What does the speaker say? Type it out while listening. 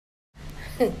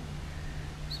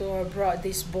So I brought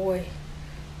this boy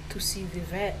to see the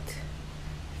vet.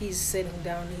 He's sitting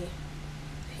down here.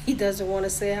 He doesn't want to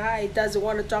say hi. He doesn't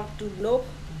want to talk to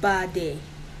nobody.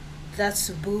 That's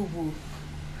Boo Boo.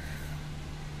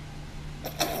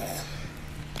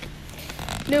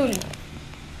 Newly.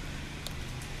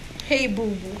 Hey,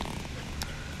 Boo Boo.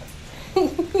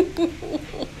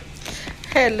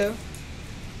 Hello.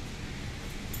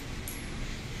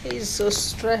 He's so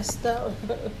stressed out.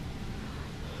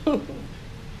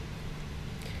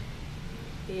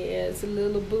 Yeah, it's a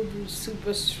little Boo Boo,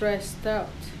 super stressed out.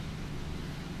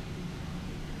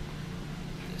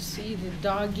 See the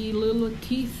doggy little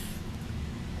teeth,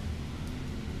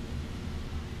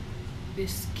 the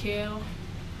scale,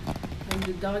 and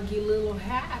the doggy little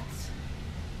hats.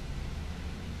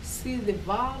 See the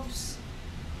valves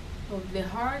of the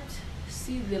heart.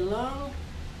 See the lung,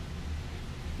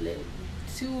 the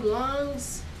two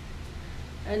lungs,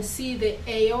 and see the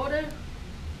aorta,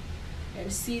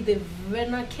 and see the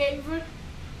vena cava.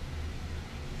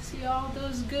 See all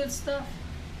those good stuff.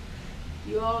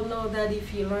 You all know that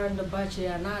if you learned about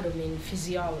your anatomy and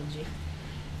physiology,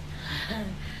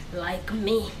 like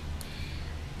me,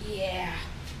 yeah,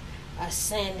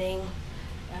 ascending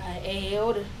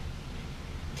aorta,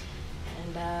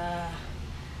 and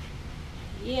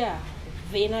yeah,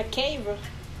 vena cava,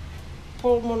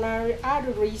 pulmonary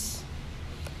arteries,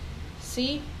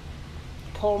 see,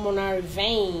 pulmonary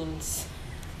veins.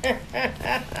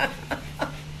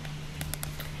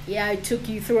 Yeah, I took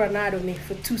you through anatomy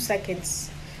for 2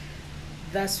 seconds.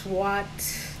 That's what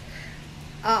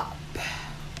up.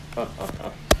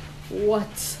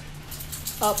 What's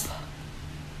up?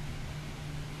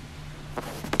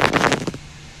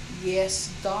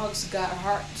 Yes, dogs got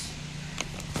heart,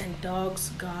 and dogs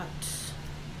got